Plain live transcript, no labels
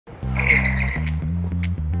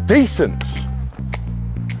Decent.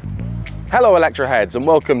 Hello Electroheads and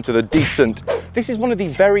welcome to the Decent. This is one of the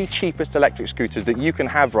very cheapest electric scooters that you can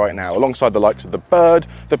have right now, alongside the likes of the Bird,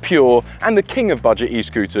 the Pure, and the king of budget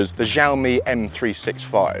e-scooters, the Xiaomi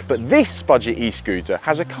M365. But this budget e-scooter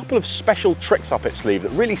has a couple of special tricks up its sleeve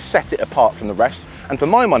that really set it apart from the rest, and for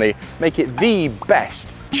my money, make it the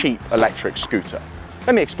best cheap electric scooter.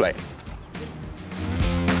 Let me explain.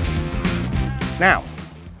 Now,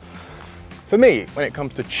 for me, when it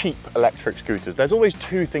comes to cheap electric scooters, there's always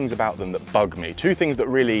two things about them that bug me, two things that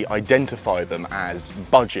really identify them as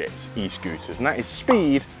budget e-scooters, and that is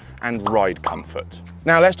speed and ride comfort.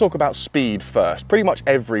 Now let's talk about speed first. Pretty much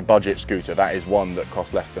every budget scooter, that is one that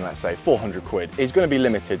costs less than, let's say, 400 quid, is going to be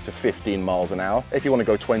limited to 15 miles an hour. If you want to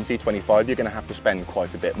go 20, 25, you're going to have to spend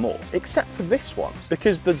quite a bit more. Except for this one,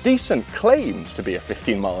 because the Decent claims to be a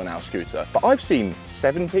 15 mile an hour scooter, but I've seen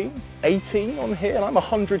 17, 18 on here, and I'm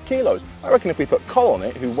 100 kilos. I reckon if we put Cole on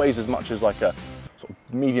it, who weighs as much as like a sort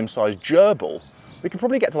of medium-sized gerbil, we could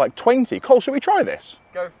probably get to like 20. Cole, should we try this?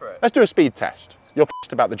 Go for it. Let's do a speed test. You're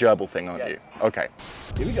pissed about the gerbil thing, aren't Yes. you? Okay.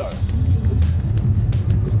 Here we go.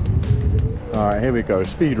 All right, here we go.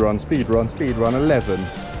 Speed run, speed run, speed run. 11,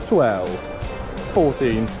 12,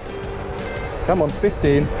 14. Come on,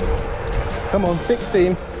 15. Come on,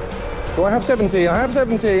 16. Do I have 17? I have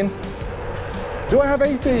 17. Do I have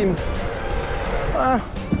 18? I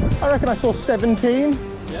reckon I saw 17.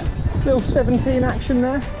 Yeah. Little 17 action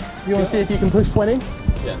there. You want to see if you can push 20?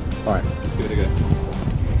 Yeah. All right. Give it a go.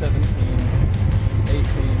 17, 18.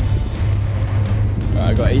 Right,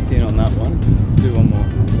 I got 18 on that one. Let's do one more.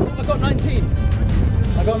 I got 19.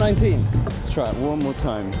 I got 19. Let's try it one more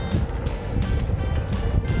time.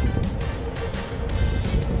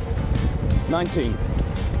 19.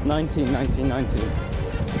 19, 19, 19.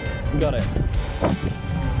 Got it.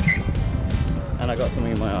 And I got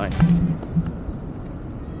something in my eye.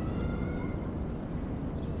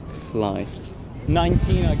 Fly.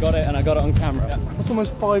 19, I got it, and I got it on camera. Yeah. That's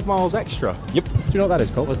almost 5 miles extra. Yep. Do you know what that is,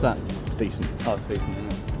 Cole? What's that? Decent. Oh, it's decent,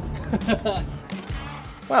 isn't it?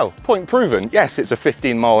 Well, point proven. Yes, it's a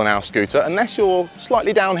 15 mile an hour scooter, unless you're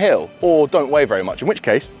slightly downhill or don't weigh very much, in which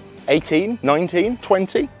case 18, 19,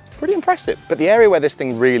 20, pretty impressive. But the area where this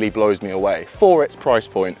thing really blows me away for its price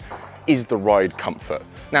point is the ride comfort.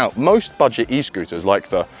 Now, most budget e-scooters like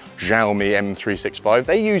the Xiaomi M365,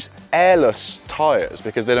 they use airless tires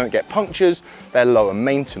because they don't get punctures, they're lower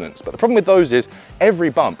maintenance. But the problem with those is every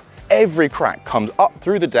bump, every crack comes up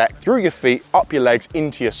through the deck, through your feet, up your legs,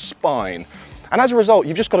 into your spine. And as a result,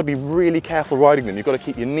 you've just got to be really careful riding them. You've got to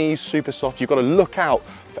keep your knees super soft. You've got to look out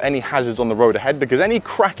for any hazards on the road ahead, because any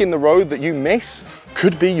crack in the road that you miss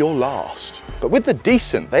could be your last. But with the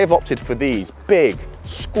Decent, they have opted for these big,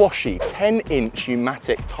 squashy 10-inch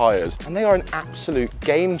pneumatic tires, and they are an absolute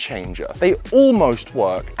game changer. They almost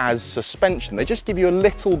work as suspension. They just give you a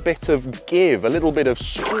little bit of give, a little bit of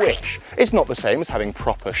squish. It's not the same as having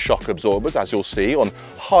proper shock absorbers, as you'll see on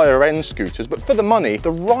higher end scooters, but for the money,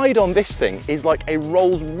 the ride on this thing is like a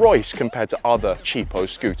Rolls Royce compared to other cheapo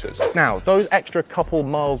scooters. Now, those extra couple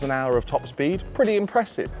miles an hour of top speed, pretty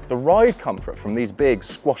impressive. The ride comfort from these big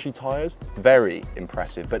squashy tires, very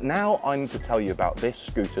impressive. But now I need to tell you about this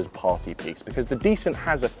scooter's party piece, because the Decent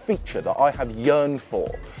has a feature that I have yearned for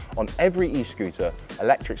on every e-scooter,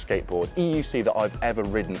 electric skateboard, EUC that I've ever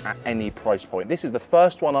ridden at any price point. This is the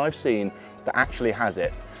first one I've seen that actually has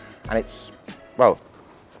it, and it's, well,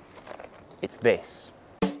 it's this.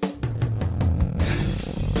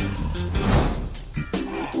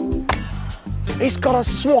 It's got a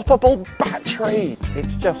swappable battery.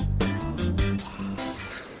 It's just,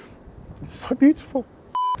 it's so beautiful.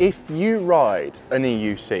 If you ride an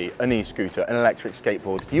EUC, an e-scooter, an electric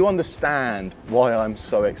skateboard, you understand why I'm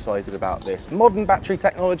so excited about this. Modern battery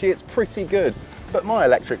technology, it's pretty good, but my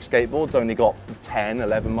electric skateboard's only got 10,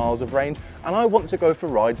 11 miles of range, and I want to go for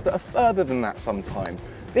rides that are further than that sometimes.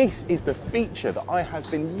 This is the feature that I have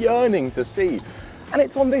been yearning to see, and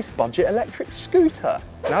it's on this budget electric scooter.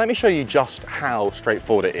 Now let me show you just how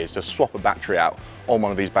straightforward it is to swap a battery out on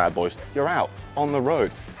one of these bad boys. You're out on the road,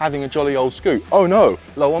 having a jolly old scoot. Oh no,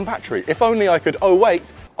 low on battery. If only I could, oh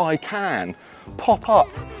wait, I can. Pop up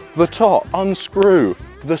the top, unscrew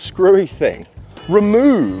the screwy thing,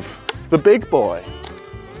 remove the big boy,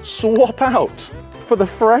 swap out for the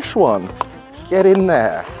fresh one, get in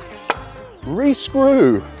there,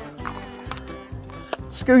 re-screw,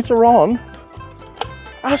 scooter on,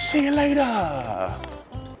 I'll see you later.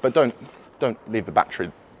 But don't leave the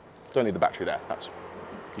battery, don't leave the battery there.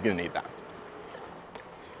 You're gonna need that.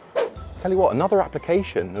 Tell you what, another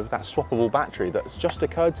application of that swappable battery that's just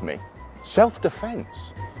occurred to me,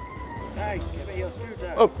 self-defense. Hey, give me your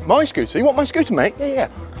scooter. Oh, my scooter? You want my scooter, mate? Yeah, yeah.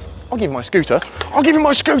 I'll give you my scooter. I'll give you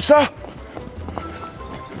my scooter!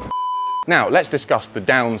 Now, let's discuss the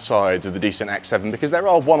downsides of the Decent X7 because there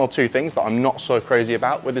are one or two things that I'm not so crazy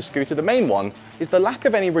about with the scooter. The main one is the lack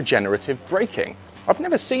of any regenerative braking. I've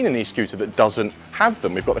never seen an e-scooter that doesn't have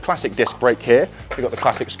them. We've got the classic disc brake here, we've got the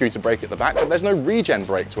classic scooter brake at the back, but there's no regen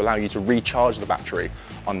brake to allow you to recharge the battery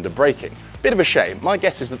under braking. Bit of a shame. My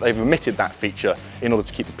guess is that they've omitted that feature in order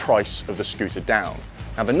to keep the price of the scooter down.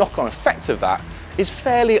 Now, the knock-on effect of that is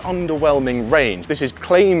fairly underwhelming range. This is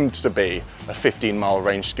claimed to be a 15-mile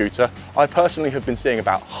range scooter. I personally have been seeing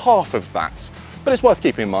about half of that. But it's worth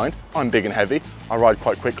keeping in mind, I'm big and heavy, I ride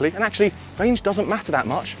quite quickly, and actually, range doesn't matter that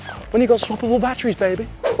much when you've got swappable batteries, baby.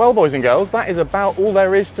 Well, boys and girls, that is about all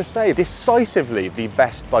there is to say. Decisively the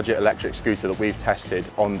best budget electric scooter that we've tested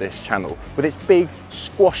on this channel. With its big,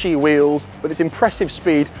 squashy wheels, with its impressive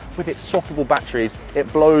speed, with its swappable batteries,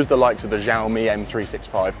 it blows the likes of the Xiaomi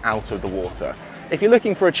M365 out of the water. If you're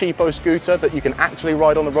looking for a cheapo scooter that you can actually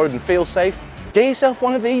ride on the road and feel safe, get yourself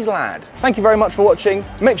one of these, lad. Thank you very much for watching.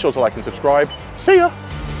 Make sure to like and subscribe. See ya.